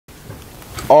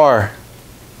R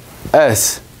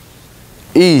S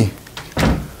E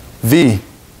V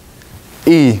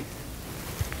E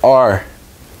R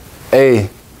A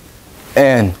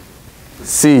N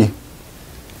C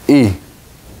E.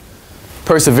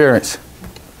 Perseverance.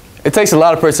 It takes a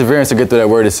lot of perseverance to get through that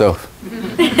word itself.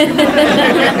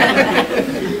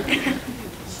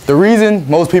 The reason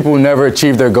most people never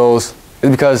achieve their goals is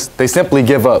because they simply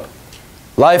give up.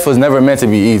 Life was never meant to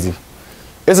be easy.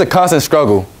 It's a constant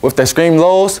struggle with the extreme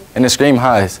lows and the extreme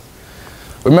highs.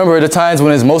 Remember, the times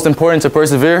when it's most important to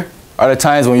persevere are the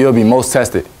times when you'll be most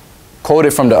tested.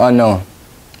 Quoted from the unknown.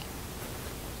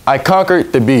 I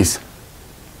conquered the beast.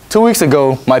 2 weeks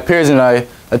ago, my peers and I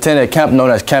attended a camp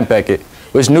known as Camp Beckett,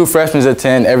 which new freshmen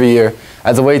attend every year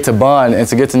as a way to bond and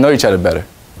to get to know each other better.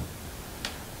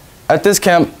 At this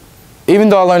camp, even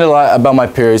though I learned a lot about my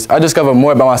peers, I discovered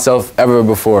more about myself ever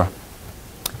before.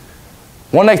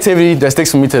 One activity that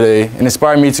sticks with me today and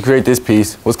inspired me to create this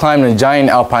piece was climbing a giant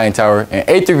alpine tower in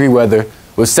 8-degree weather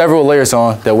with several layers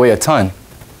on that weigh a ton.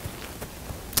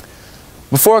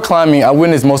 Before climbing, I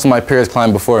witnessed most of my peers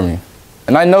climb before me,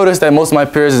 and I noticed that most of my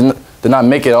peers did not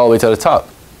make it all the way to the top.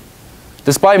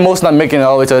 Despite most not making it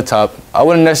all the way to the top, I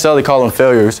wouldn't necessarily call them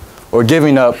failures or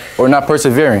giving up or not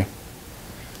persevering.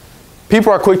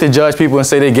 People are quick to judge people and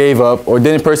say they gave up or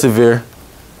didn't persevere,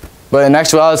 but in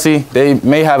actuality, they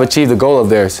may have achieved a goal of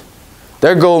theirs.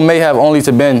 Their goal may have only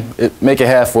to make it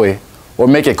halfway, or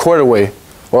make it quarter way,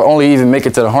 or only even make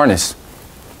it to the harness.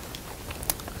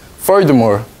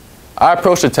 Furthermore, I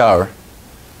approached the tower,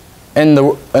 and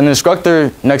an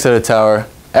instructor next to the tower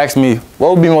asked me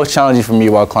what would be most challenging for me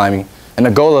while climbing, and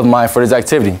a goal of mine for this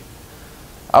activity.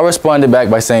 I responded back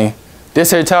by saying,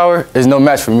 this here tower is no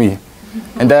match for me,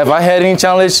 and that if I had any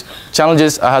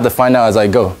challenges, I had to find out as I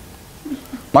go.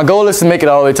 My goal is to make it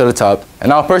all the way to the top,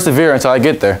 and I'll persevere until I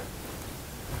get there.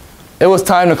 It was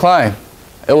time to climb.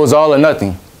 It was all or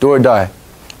nothing, do or die.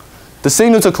 The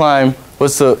signal to climb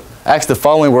was to ask the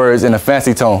following words in a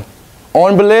fancy tone.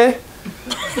 On belay?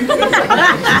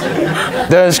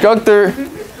 The instructor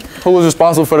who was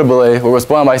responsible for the belay will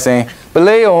respond by saying,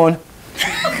 belay on.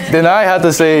 Then I had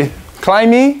to say, climb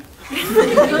me,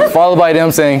 followed by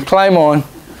them saying, climb on.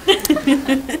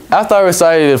 After I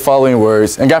recited the following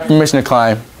words and got permission to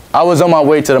climb, I was on my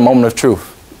way to the moment of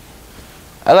truth.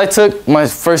 As I took my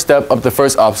first step up the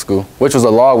first obstacle, which was a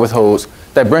log with holes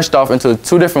that branched off into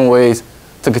 2 different ways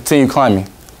to continue climbing.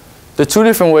 The 2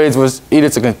 different ways was either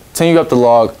to continue up the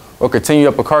log or continue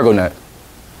up a cargo net.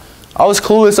 I was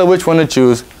clueless of which one to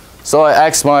choose, so I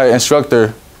asked my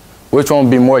instructor which one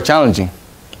would be more challenging.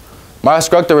 My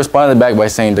instructor responded back by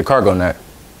saying the cargo net.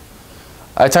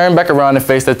 I turned back around and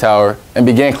faced the tower and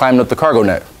began climbing up the cargo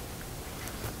net.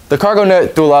 The cargo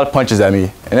net threw a lot of punches at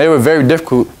me, and they were very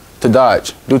difficult to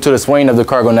dodge due to the swaying of the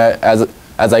cargo net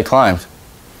as I climbed.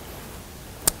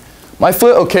 My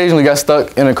foot occasionally got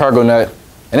stuck in the cargo net,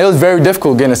 and it was very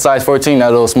difficult getting a size 14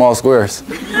 out of those small squares.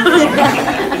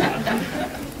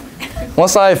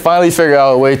 Once I finally figured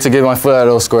out a way to get my foot out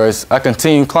of those squares, I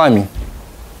continued climbing.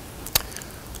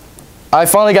 I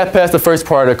finally got past the first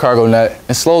part of the cargo net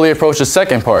and slowly approached the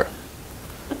second part.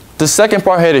 The second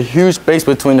part had a huge space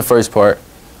between the first part,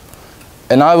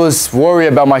 and I was worried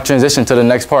about my transition to the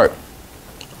next part.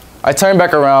 I turned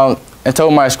back around and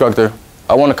told my instructor,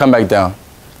 I want to come back down.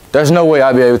 There's no way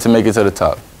I'll be able to make it to the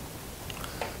top.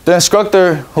 The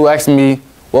instructor who asked me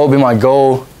what would be my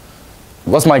goal,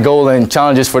 what's my goal and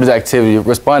challenges for this activity,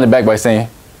 responded back by saying,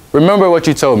 remember what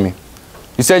you told me.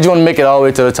 You said you want to make it all the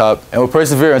way to the top and will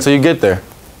persevere until you get there.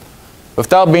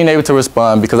 Without being able to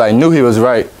respond because I knew he was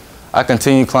right, I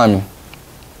continued climbing.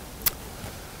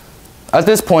 At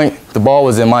this point, the ball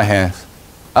was in my hands.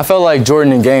 I felt like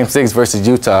Jordan in Game 6 versus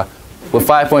Utah with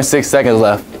 5.6 seconds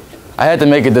left. I had to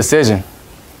make a decision.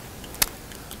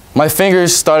 My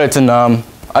fingers started to numb,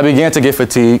 I began to get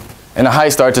fatigued, and the height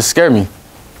started to scare me.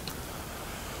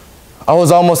 I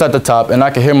was almost at the top, and I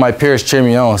could hear my peers cheer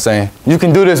me on, saying, you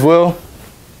can do this, Will.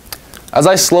 As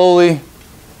I slowly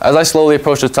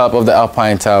approached the top of the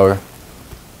Alpine Tower,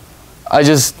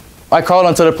 I crawled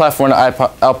onto the platform of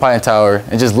the Alpine Tower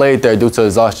and just laid there due to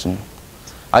exhaustion.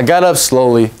 I got up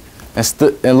slowly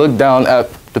and looked down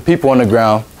at the people on the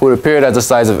ground who appeared as the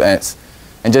size of ants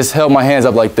and just held my hands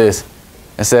up like this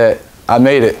and said, I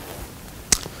made it.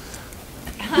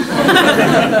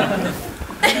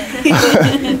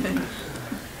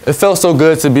 It felt so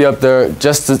good to be up there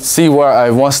just to see where I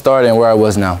once started and where I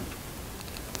was now.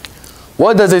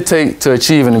 What does it take to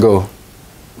achieve a goal?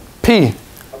 P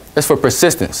is for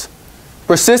persistence.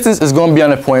 Persistence is going to be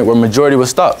on a point where majority will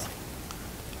stop.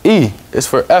 E is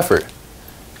for effort.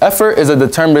 Effort is a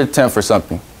determined attempt for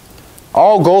something.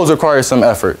 All goals require some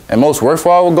effort, and most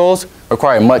worthwhile goals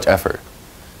require much effort.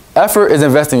 Effort is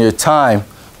investing your time,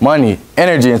 money,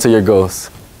 energy into your goals.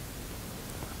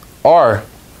 R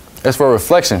is for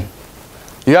reflection.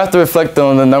 You have to reflect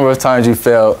on the number of times you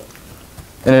failed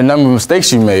and the number of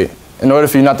mistakes you made in order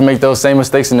for you not to make those same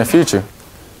mistakes in the future.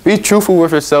 Be truthful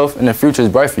with yourself and the future is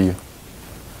bright for you.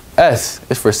 S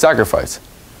is for sacrifice.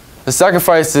 The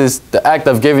sacrifice is the act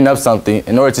of giving up something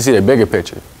in order to see the bigger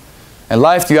picture. In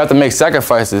life, you have to make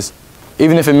sacrifices,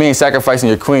 even if it means sacrificing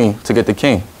your queen to get the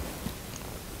king.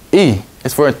 E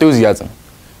is for enthusiasm.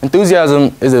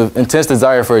 Enthusiasm is an intense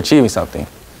desire for achieving something.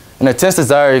 An intense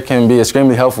desire can be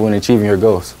extremely helpful in achieving your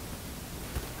goals.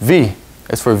 V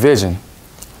is for vision.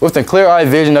 With a clear-eyed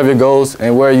vision of your goals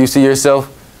and where you see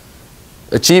yourself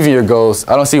achieving your goals,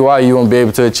 I don't see why you won't be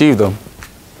able to achieve them.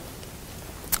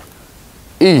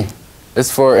 E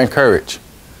is for encourage.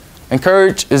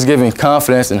 Encourage is giving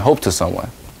confidence and hope to someone.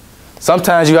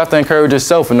 Sometimes you have to encourage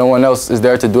yourself when no one else is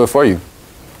there to do it for you.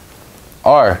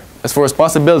 R is for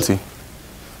responsibility.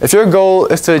 If your goal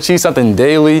is to achieve something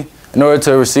daily in order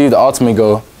to receive the ultimate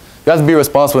goal, you have to be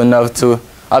responsible enough to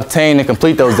obtain and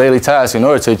complete those daily tasks in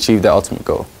order to achieve the ultimate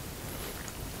goal.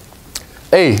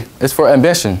 A is for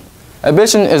ambition.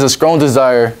 Ambition is a strong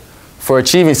desire for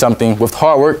achieving something with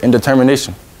hard work and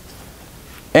determination.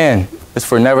 N is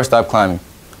for never stop climbing.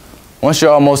 Once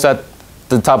you're almost at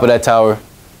the top of that tower,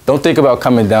 don't think about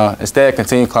coming down. Instead,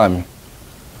 continue climbing.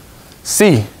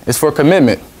 C is for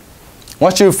commitment.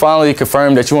 Once you finally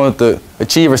confirm that you want to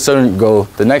achieve a certain goal,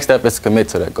 the next step is to commit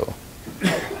to that goal.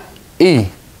 E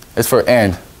is for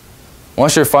end.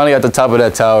 Once you're finally at the top of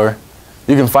that tower,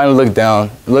 you can finally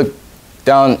look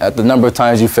down at the number of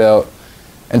times you failed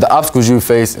and the obstacles you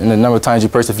faced and the number of times you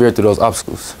persevered through those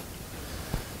obstacles.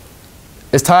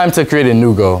 It's time to create a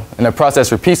new goal, and the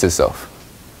process repeats itself.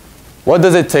 What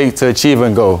does it take to achieve a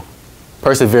goal?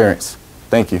 Perseverance.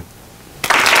 Thank you.